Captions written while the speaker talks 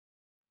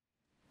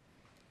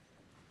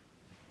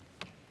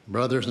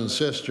Brothers and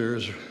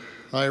sisters,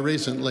 I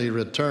recently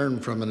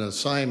returned from an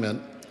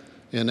assignment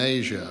in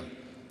Asia,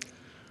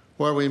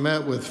 where we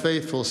met with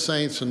faithful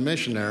saints and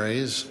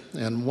missionaries.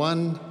 In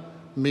one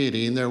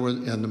meeting,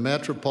 in the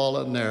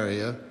metropolitan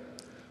area,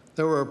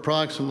 there were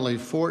approximately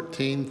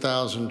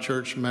 14,000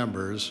 church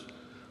members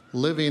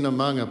living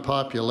among a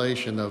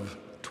population of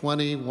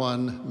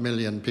 21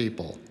 million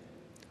people.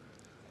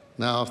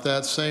 Now, if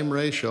that same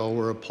ratio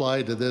were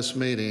applied to this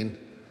meeting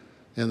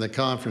in the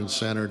conference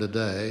center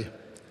today,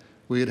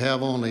 we'd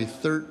have only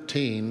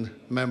 13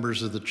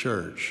 members of the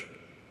church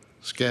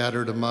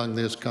scattered among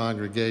this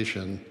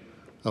congregation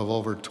of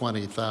over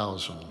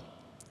 20,000.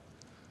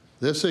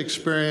 This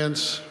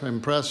experience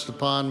impressed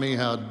upon me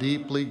how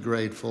deeply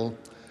grateful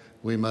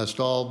we must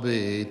all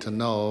be to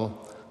know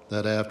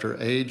that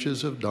after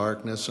ages of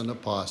darkness and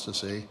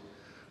apostasy,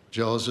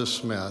 Joseph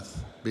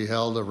Smith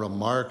beheld a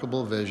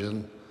remarkable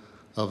vision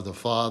of the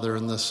Father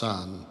and the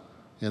Son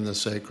in the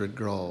sacred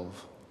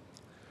grove.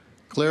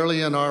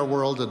 Clearly, in our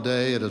world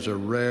today, it is a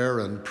rare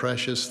and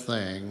precious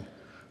thing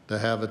to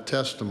have a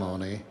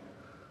testimony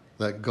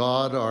that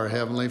God, our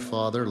Heavenly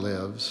Father,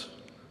 lives,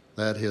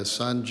 that His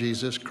Son,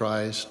 Jesus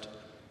Christ,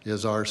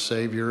 is our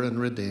Savior and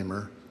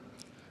Redeemer,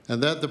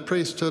 and that the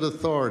priesthood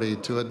authority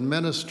to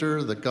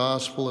administer the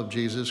gospel of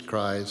Jesus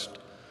Christ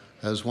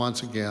has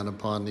once again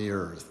upon the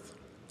earth.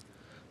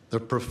 The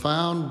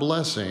profound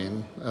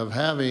blessing of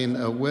having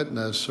a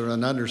witness or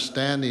an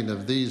understanding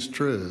of these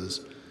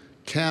truths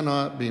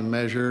cannot be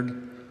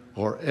measured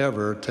or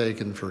ever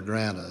taken for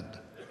granted.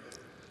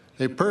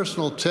 A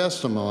personal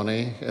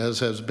testimony, as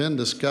has been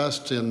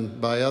discussed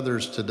by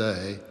others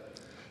today,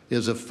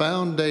 is a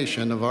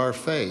foundation of our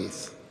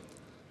faith.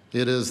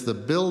 It is the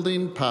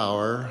building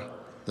power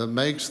that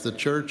makes the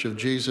Church of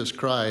Jesus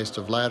Christ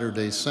of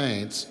Latter-day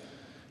Saints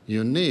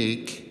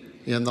unique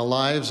in the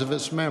lives of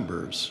its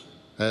members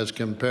as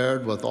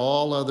compared with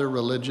all other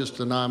religious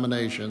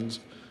denominations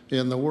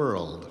in the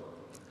world.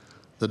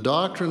 The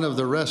doctrine of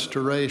the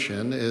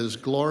restoration is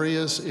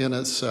glorious in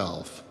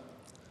itself,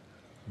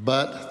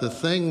 but the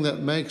thing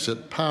that makes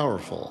it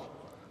powerful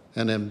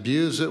and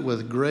imbues it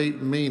with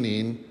great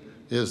meaning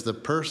is the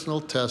personal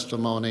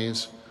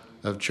testimonies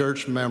of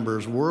church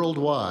members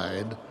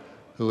worldwide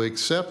who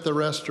accept the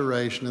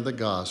restoration of the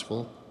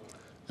gospel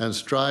and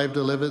strive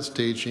to live its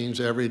teachings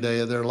every day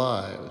of their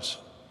lives.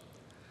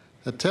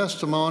 A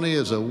testimony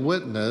is a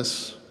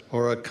witness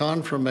or a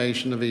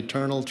confirmation of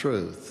eternal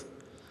truth,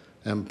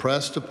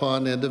 impressed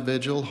upon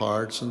individual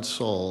hearts and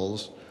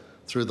souls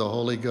through the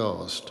Holy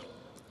Ghost,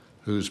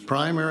 whose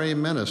primary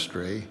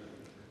ministry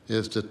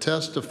is to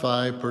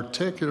testify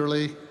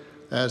particularly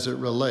as it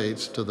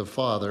relates to the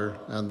Father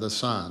and the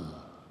Son.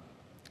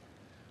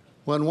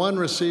 When one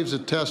receives a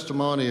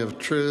testimony of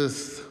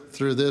truth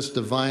through this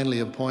divinely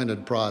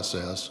appointed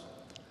process,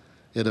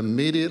 it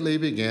immediately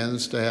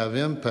begins to have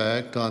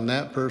impact on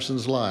that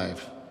person's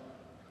life.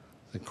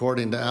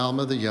 According to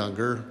Alma the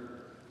Younger,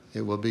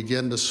 it will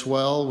begin to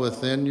swell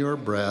within your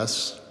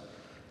breasts,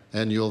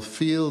 and you'll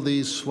feel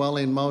these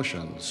swelling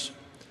motions.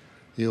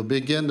 You'll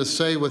begin to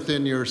say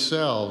within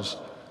yourselves,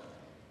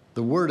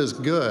 "The word is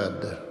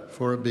good,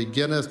 for it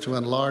beginneth to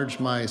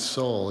enlarge my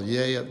soul.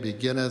 Yea, it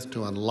beginneth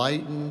to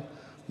enlighten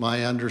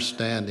my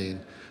understanding.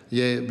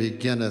 Yea, it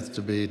beginneth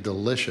to be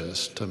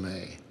delicious to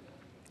me."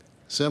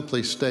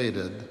 Simply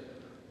stated,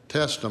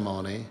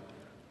 testimony,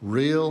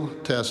 real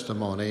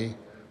testimony,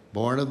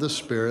 born of the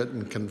Spirit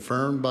and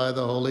confirmed by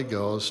the Holy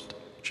Ghost,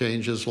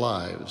 changes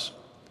lives.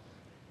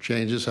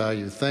 Changes how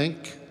you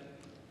think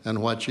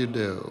and what you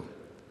do.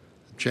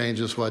 It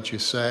changes what you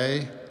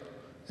say.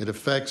 It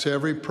affects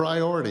every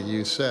priority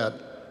you set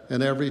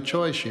and every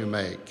choice you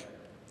make.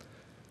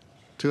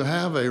 To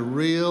have a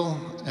real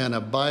and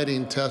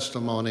abiding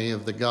testimony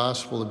of the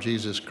gospel of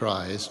Jesus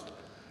Christ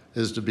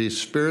is to be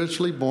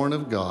spiritually born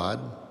of God,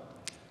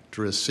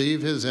 to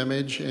receive His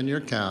image in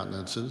your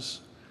countenances,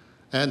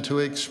 and to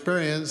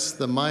experience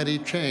the mighty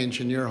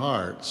change in your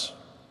hearts.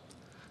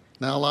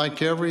 Now,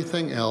 like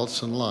everything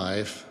else in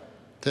life,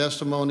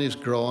 testimonies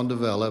grow and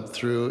develop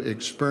through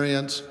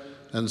experience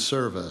and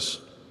service.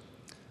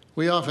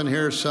 We often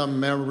hear some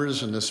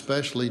members, and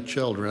especially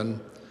children,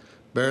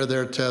 bear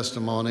their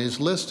testimonies,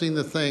 listing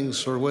the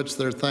things for which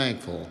they're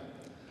thankful.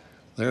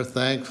 They're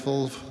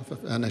thankful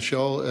and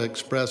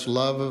express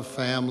love of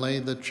family,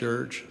 the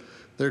church,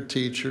 their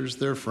teachers,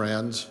 their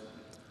friends.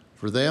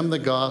 For them, the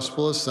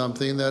gospel is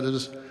something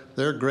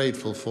they're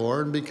grateful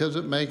for, and because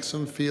it makes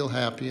them feel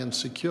happy and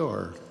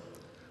secure.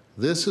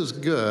 This is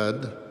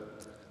good,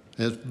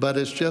 but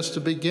it's just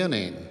a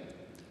beginning.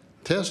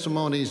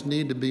 Testimonies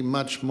need to be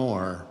much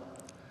more.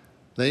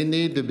 They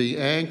need to be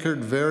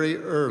anchored very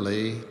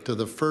early to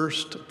the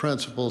first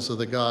principles of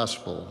the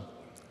gospel.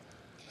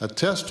 A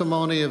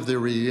testimony of the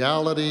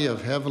reality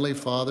of Heavenly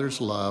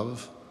Father's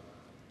love,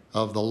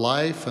 of the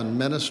life and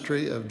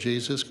ministry of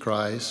Jesus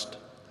Christ,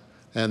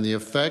 and the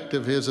effect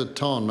of His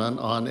atonement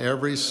on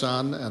every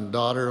son and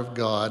daughter of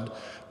God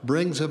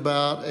brings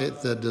about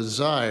the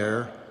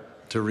desire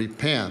to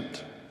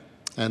repent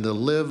and to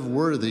live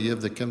worthy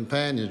of the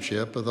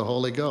companionship of the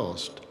Holy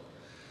Ghost.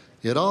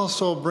 It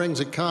also brings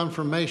a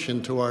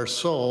confirmation to our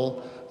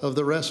soul of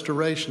the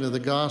restoration of the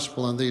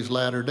gospel in these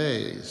latter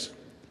days.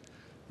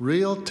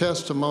 Real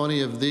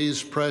testimony of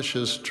these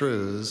precious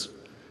truths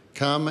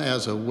come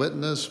as a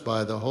witness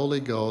by the Holy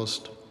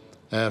Ghost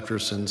after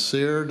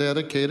sincere,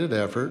 dedicated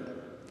effort,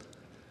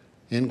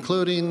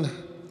 including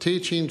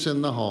teachings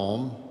in the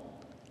home,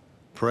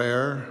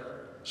 prayer,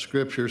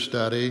 scripture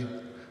study,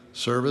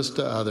 service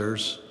to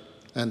others,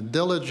 and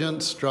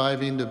diligent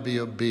striving to be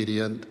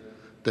obedient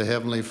to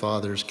Heavenly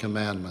Father's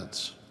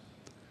commandments.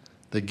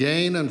 To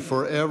gain and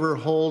forever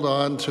hold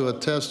on to a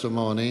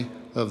testimony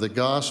of the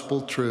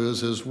gospel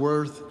truths is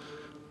worth,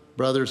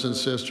 brothers and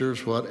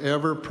sisters,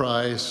 whatever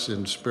price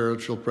in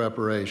spiritual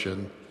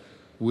preparation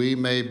we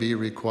may be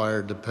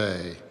required to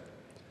pay.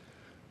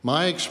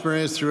 My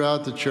experience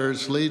throughout the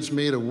church leads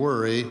me to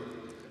worry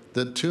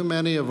that too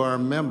many of our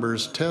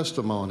members'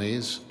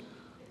 testimonies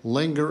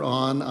linger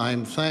on,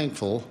 "I'm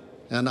thankful"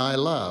 and "I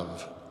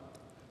love,"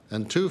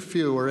 and too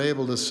few are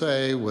able to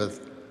say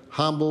with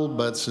humble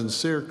but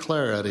sincere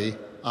clarity,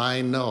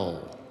 "I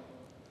know."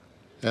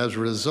 As a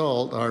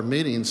result, our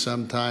meetings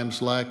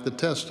sometimes lack the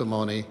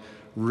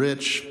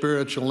testimony-rich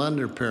spiritual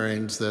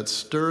underpinnings that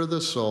stir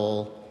the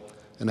soul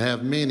and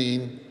have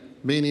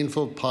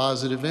meaningful,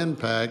 positive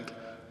impact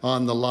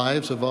on the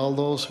lives of all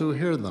those who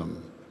hear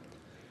them.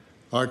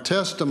 Our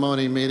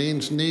testimony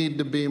meetings need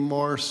to be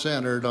more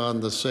centered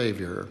on the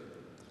Savior,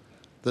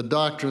 the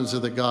doctrines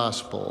of the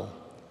gospel,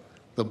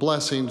 the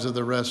blessings of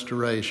the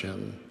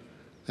restoration,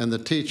 and the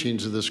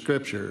teachings of the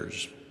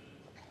scriptures.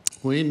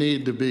 We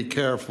need to be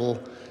careful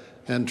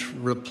and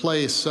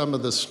replace some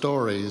of the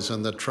stories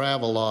and the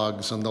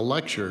travelogues and the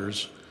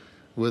lectures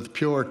with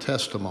pure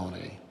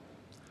testimony.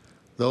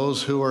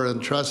 Those who are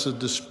entrusted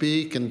to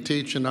speak and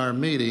teach in our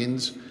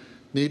meetings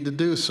need to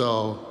do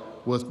so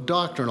with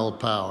doctrinal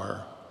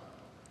power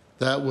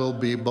that will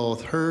be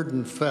both heard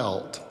and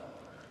felt,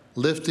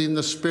 lifting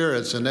the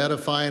spirits and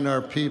edifying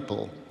our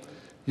people.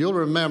 You'll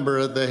remember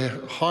at the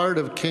heart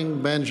of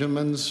King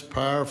Benjamin's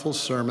powerful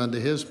sermon to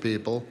his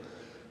people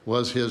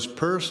was his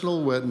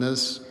personal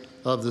witness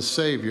of the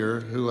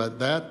Savior who at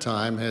that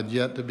time had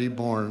yet to be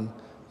born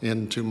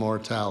into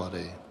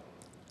mortality.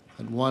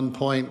 At one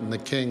point in the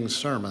king's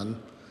sermon,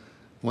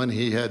 when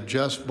he had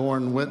just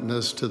borne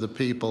witness to the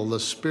people, the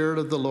Spirit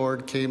of the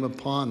Lord came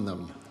upon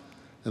them,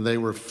 and they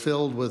were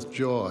filled with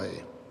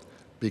joy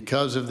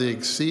because of the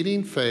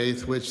exceeding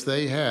faith which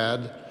they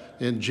had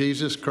in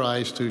Jesus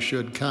Christ who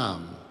should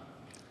come.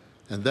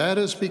 And that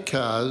is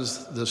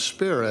because the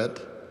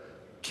Spirit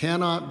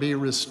cannot be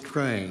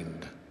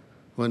restrained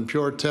when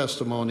pure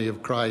testimony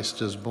of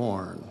Christ is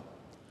born.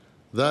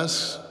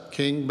 Thus,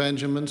 King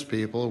Benjamin's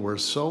people were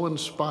so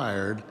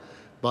inspired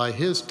by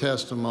his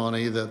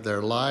testimony that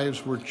their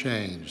lives were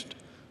changed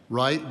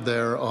right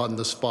there on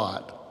the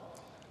spot,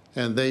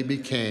 and they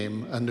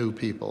became a new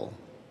people.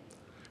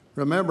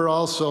 Remember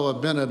also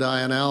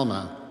Abinadi and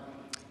Alma.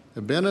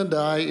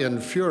 Abinadi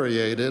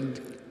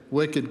infuriated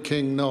wicked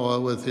King Noah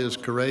with his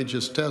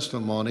courageous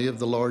testimony of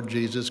the Lord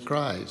Jesus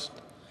Christ.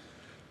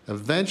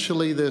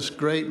 Eventually, this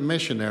great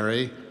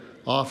missionary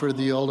offered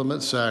the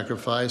ultimate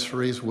sacrifice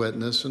for his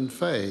witness and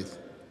faith,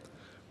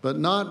 but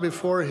not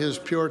before his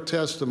pure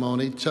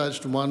testimony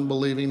touched one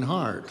believing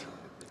heart.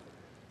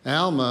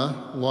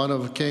 Alma, one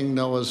of King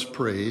Noah's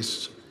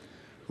priests,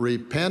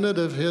 repented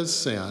of his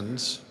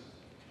sins,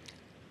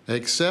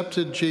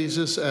 accepted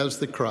Jesus as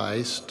the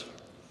Christ,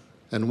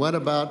 and went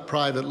about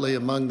privately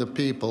among the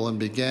people and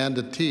began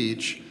to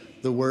teach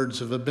the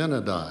words of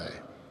Abinadi.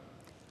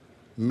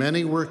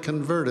 Many were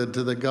converted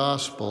to the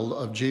gospel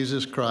of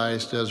Jesus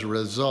Christ as a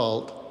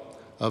result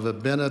of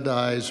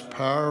Abinadi's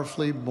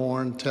powerfully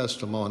born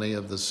testimony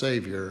of the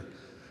Savior,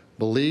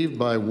 believed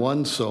by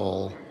one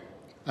soul,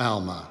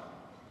 Alma.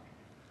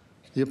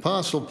 The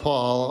Apostle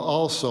Paul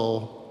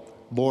also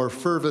bore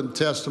fervent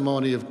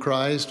testimony of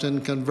Christ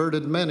and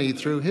converted many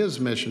through his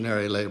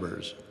missionary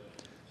labors.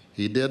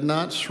 He did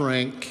not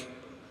shrink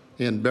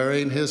in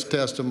bearing his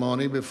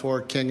testimony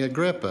before King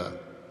Agrippa.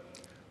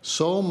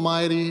 So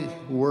mighty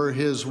were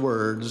his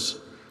words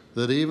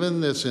that even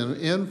this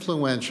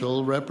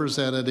influential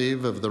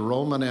representative of the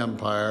Roman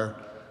Empire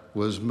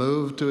was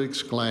moved to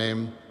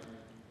exclaim,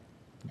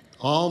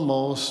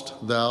 "Almost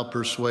thou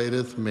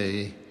persuadest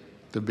me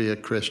to be a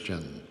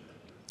Christian."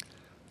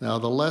 Now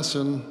the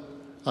lesson,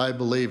 I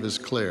believe, is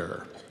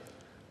clear.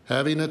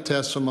 Having a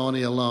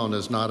testimony alone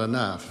is not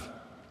enough.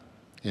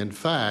 In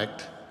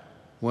fact,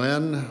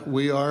 when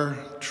we are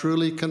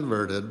truly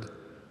converted,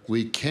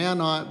 we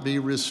cannot be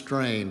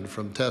restrained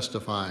from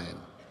testifying.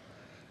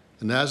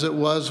 And as it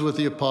was with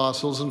the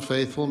apostles and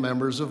faithful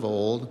members of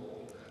old,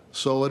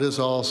 so it is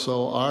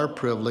also our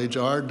privilege,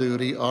 our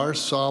duty, our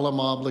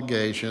solemn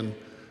obligation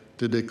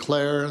to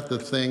declare the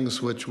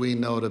things which we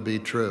know to be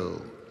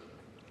true.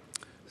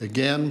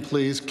 Again,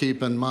 please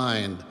keep in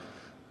mind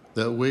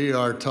that we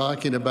are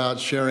talking about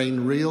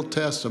sharing real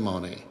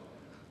testimony,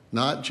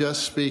 not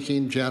just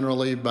speaking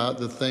generally about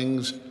the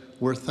things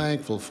we're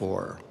thankful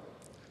for.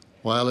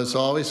 While it's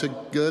always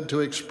good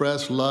to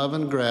express love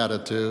and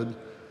gratitude,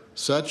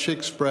 such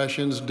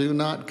expressions do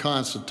not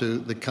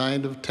constitute the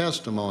kind of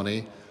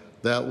testimony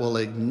that will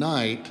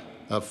ignite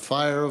a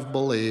fire of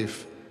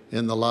belief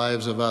in the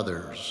lives of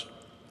others.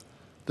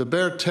 To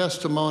bear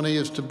testimony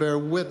is to bear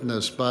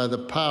witness by the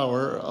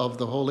power of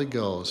the Holy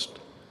Ghost,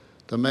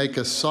 to make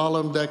a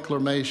solemn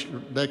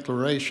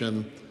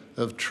declaration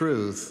of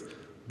truth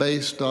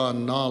based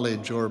on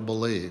knowledge or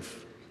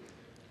belief.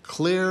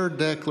 Clear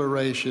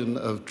declaration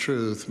of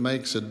truth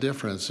makes a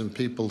difference in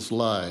people's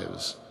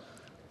lives.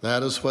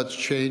 That is what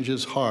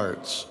changes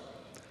hearts.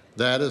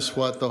 That is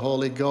what the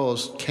Holy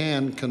Ghost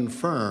can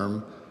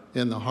confirm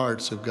in the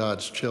hearts of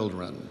God's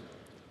children.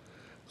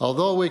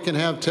 Although we can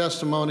have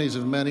testimonies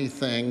of many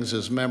things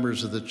as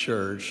members of the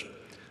church,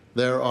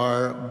 there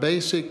are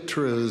basic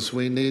truths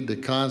we need to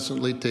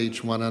constantly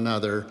teach one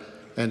another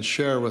and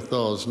share with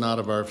those not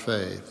of our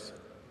faith.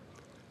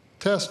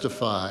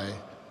 Testify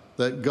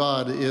that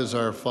God is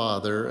our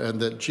Father and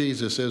that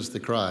Jesus is the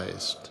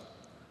Christ.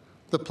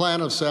 The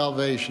plan of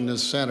salvation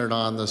is centered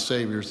on the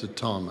Savior's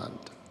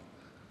atonement.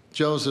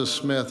 Joseph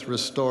Smith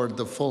restored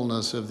the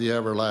fullness of the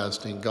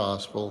everlasting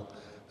gospel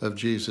of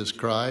Jesus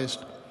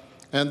Christ,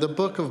 and the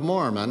Book of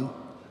Mormon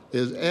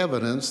is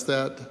evidence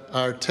that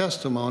our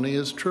testimony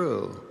is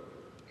true.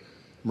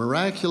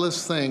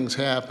 Miraculous things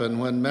happen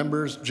when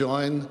members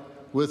join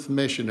with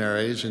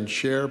missionaries and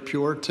share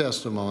pure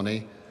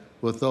testimony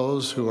with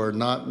those who are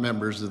not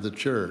members of the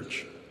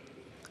church.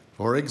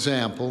 For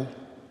example,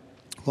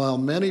 while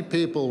many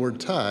people were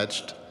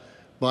touched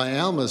by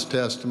Alma's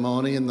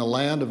testimony in the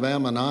land of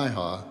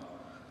Ammonihah,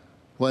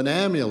 when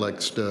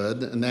Amulek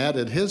stood and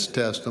added his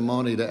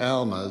testimony to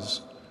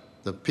Alma's,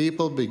 the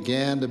people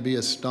began to be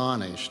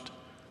astonished,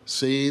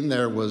 seeing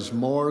there was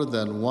more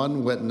than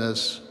one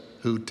witness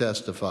who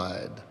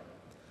testified.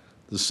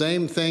 The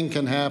same thing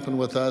can happen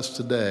with us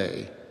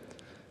today.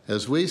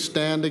 As we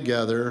stand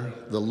together,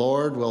 the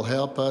Lord will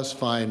help us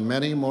find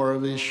many more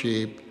of his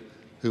sheep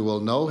who will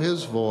know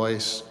his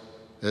voice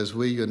as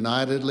we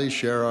unitedly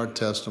share our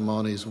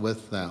testimonies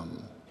with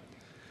them.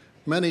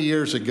 Many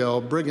years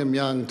ago, Brigham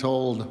Young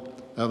told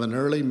of an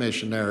early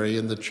missionary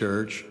in the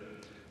church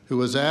who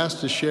was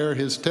asked to share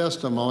his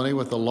testimony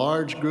with a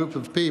large group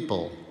of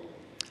people.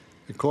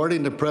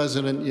 According to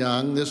President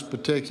Young, this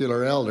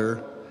particular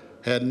elder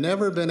had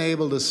never been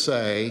able to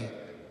say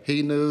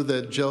he knew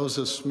that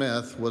Joseph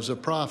Smith was a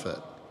prophet.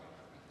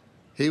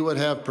 He would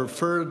have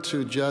preferred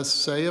to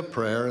just say a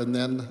prayer and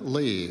then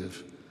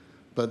leave,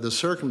 but the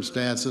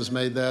circumstances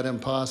made that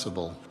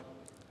impossible.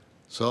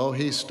 So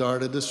he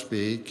started to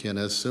speak, and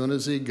as soon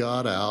as he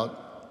got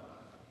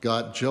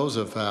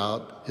Joseph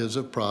out, his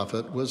a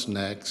prophet was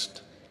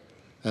next.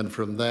 And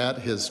from that,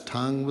 his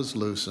tongue was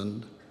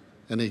loosened,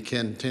 and he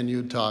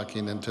continued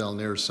talking until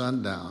near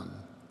sundown.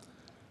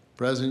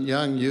 President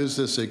Young used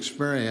this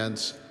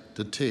experience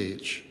to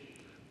teach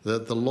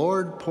that the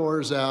Lord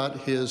pours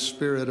out his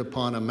Spirit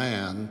upon a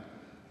man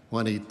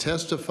when he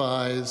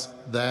testifies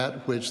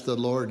that which the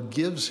Lord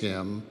gives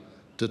him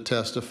to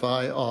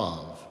testify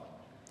of.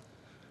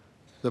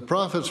 The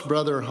prophet's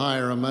brother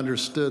Hiram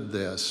understood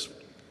this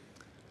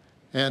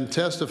and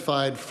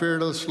testified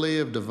fearlessly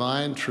of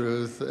divine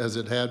truth as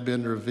it had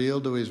been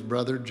revealed to his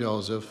brother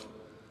Joseph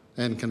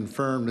and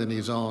confirmed in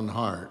his own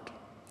heart.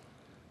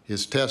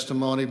 His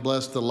testimony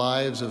blessed the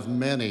lives of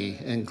many,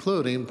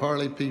 including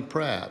Parley P.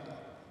 Pratt.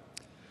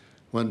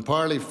 When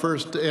Parley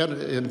first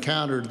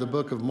encountered the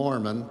Book of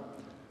Mormon,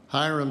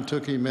 Hiram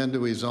took him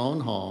into his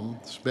own home,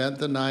 spent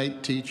the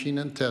night teaching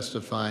and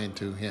testifying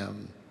to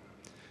him.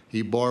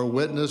 He bore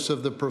witness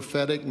of the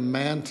prophetic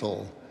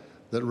mantle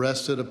that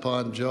rested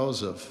upon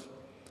Joseph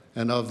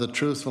and of the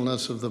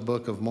truthfulness of the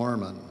Book of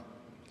Mormon.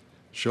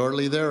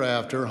 Shortly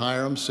thereafter,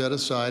 Hiram set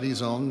aside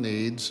his own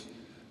needs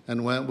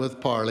and went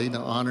with Parley to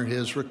honor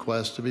his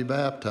request to be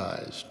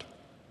baptized.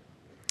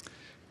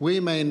 We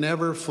may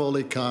never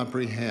fully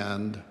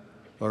comprehend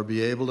or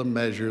be able to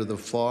measure the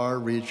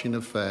far-reaching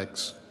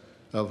effects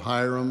of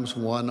Hiram's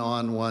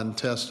one-on-one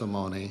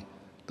testimony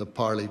to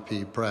Parley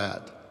P.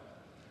 Pratt.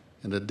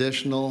 In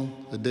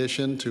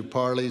addition to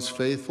Parley's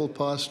faithful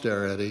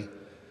posterity,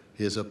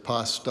 his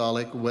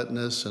apostolic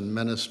witness and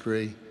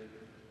ministry,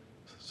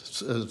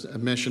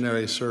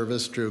 missionary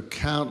service drew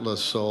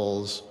countless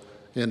souls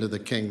into the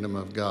kingdom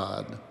of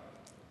God,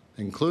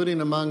 including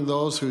among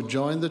those who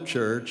joined the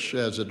church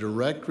as a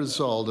direct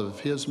result of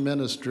his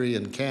ministry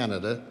in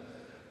Canada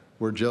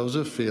were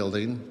Joseph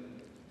Fielding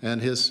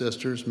and his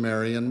sisters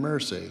Mary and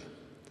Mercy.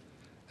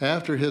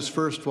 After his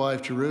first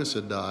wife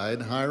Jerusha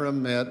died,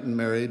 Hiram met and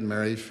married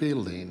Mary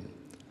Fielding,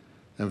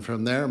 and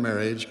from their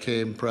marriage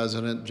came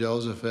President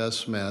Joseph S.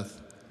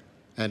 Smith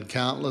and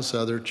countless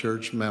other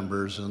church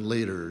members and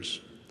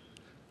leaders.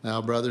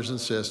 Now, brothers and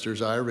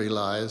sisters, I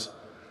realize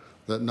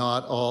that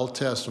not all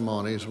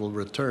testimonies will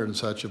return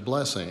such a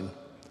blessing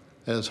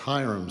as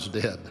Hiram's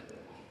did.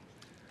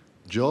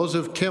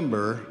 Joseph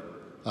Kimber,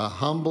 a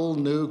humble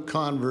new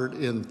convert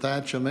in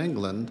Thatcham,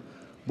 England,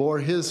 bore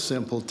his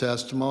simple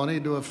testimony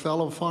to a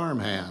fellow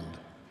farmhand.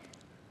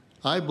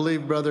 I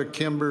believe Brother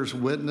Kimber's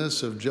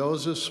witness of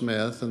Joseph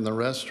Smith and the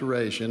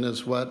restoration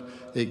is what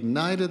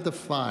ignited the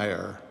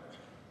fire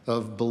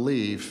of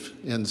belief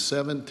in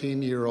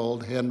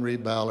 17-year-old Henry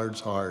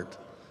Ballard's heart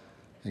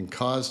and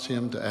caused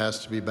him to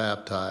ask to be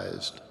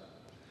baptized.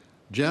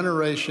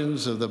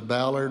 Generations of the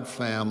Ballard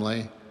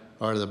family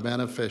are the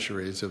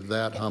beneficiaries of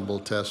that humble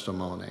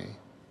testimony.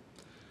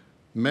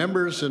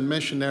 Members and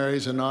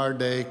missionaries in our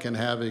day can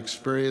have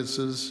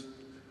experiences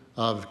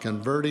of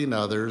converting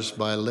others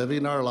by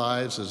living our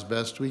lives as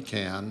best we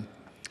can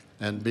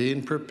and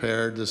being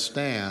prepared to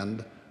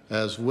stand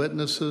as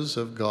witnesses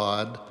of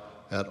God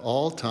at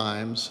all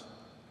times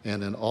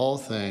and in all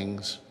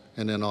things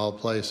and in all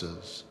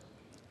places.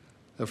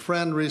 A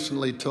friend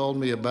recently told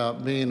me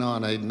about being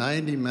on a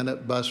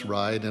 90-minute bus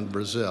ride in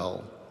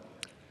Brazil.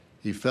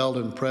 He felt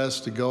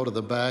impressed to go to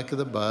the back of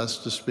the bus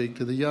to speak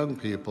to the young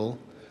people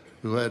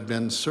who had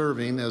been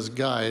serving as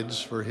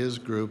guides for his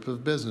group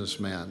of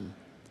businessmen.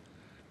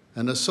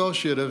 An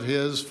associate of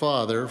his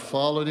father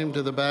followed him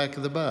to the back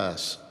of the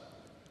bus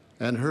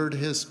and heard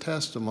his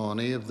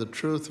testimony of the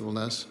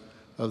truthfulness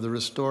of the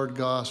restored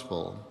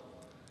gospel.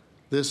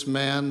 This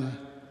man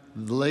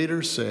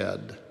later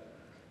said,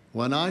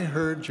 "When I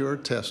heard your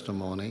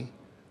testimony,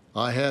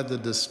 I had the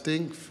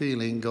distinct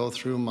feeling go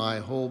through my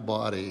whole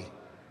body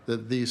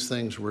that these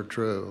things were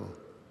true,"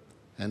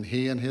 and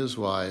he and his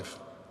wife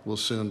will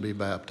soon be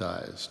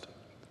baptized.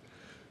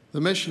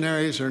 The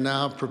missionaries are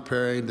now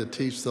preparing to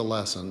teach the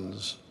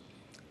lessons,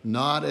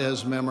 not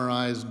as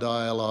memorized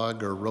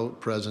dialogue or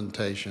rote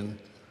presentation,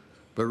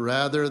 but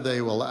rather they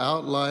will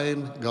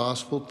outline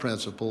gospel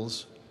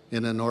principles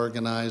in an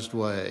organized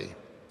way,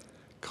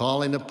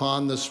 calling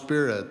upon the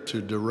Spirit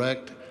to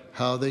direct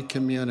how they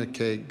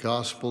communicate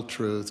gospel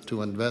truth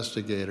to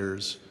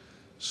investigators,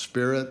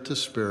 spirit to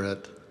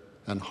spirit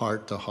and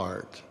heart to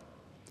heart.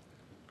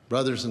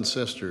 Brothers and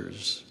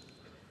sisters,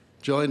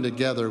 join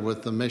together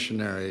with the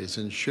missionaries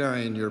in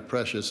sharing your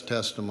precious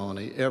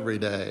testimony every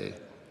day,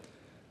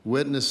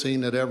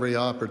 witnessing at every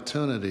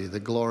opportunity the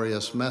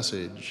glorious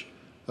message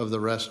of the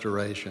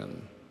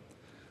restoration.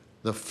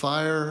 The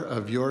fire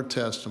of your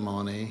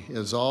testimony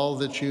is all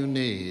that you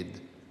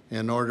need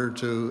in order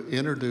to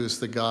introduce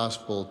the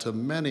gospel to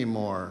many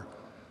more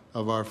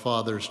of our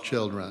Father's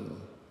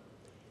children.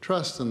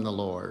 Trust in the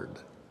Lord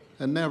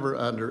and never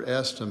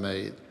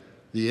underestimate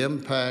the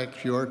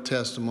impact your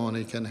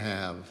testimony can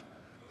have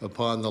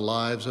upon the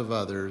lives of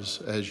others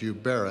as you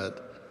bear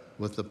it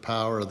with the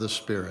power of the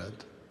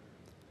Spirit.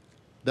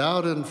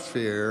 Doubt and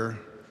fear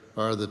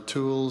are the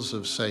tools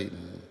of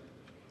Satan.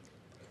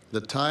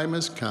 The time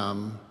has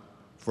come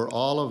for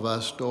all of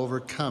us to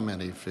overcome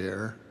any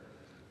fear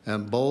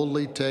and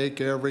boldly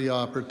take every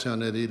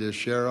opportunity to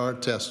share our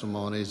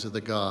testimonies of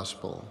the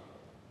gospel.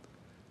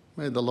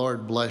 May the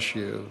Lord bless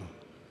you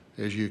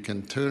as you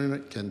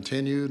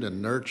continue to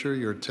nurture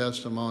your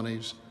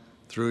testimonies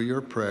through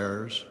your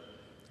prayers,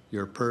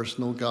 your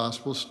personal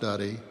gospel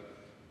study,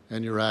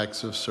 and your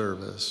acts of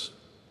service.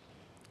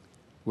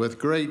 With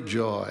great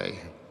joy,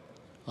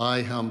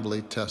 I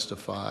humbly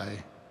testify,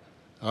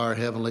 our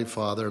Heavenly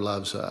Father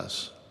loves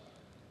us.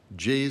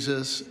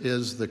 Jesus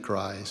is the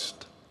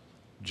Christ.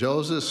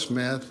 Joseph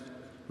Smith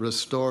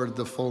restored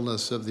the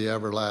fullness of the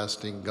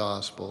everlasting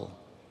gospel,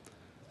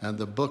 and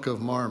the Book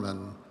of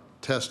Mormon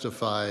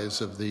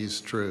testifies of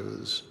these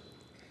truths.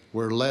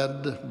 We're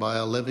led by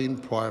a living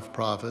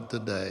prophet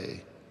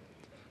today,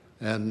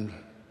 and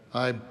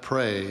I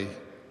pray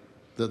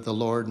that the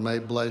Lord may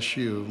bless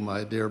you,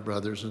 my dear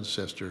brothers and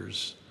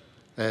sisters,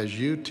 as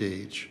you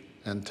teach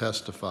and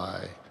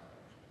testify,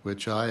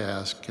 which I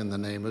ask in the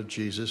name of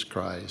Jesus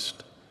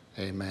Christ.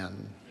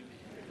 Amen.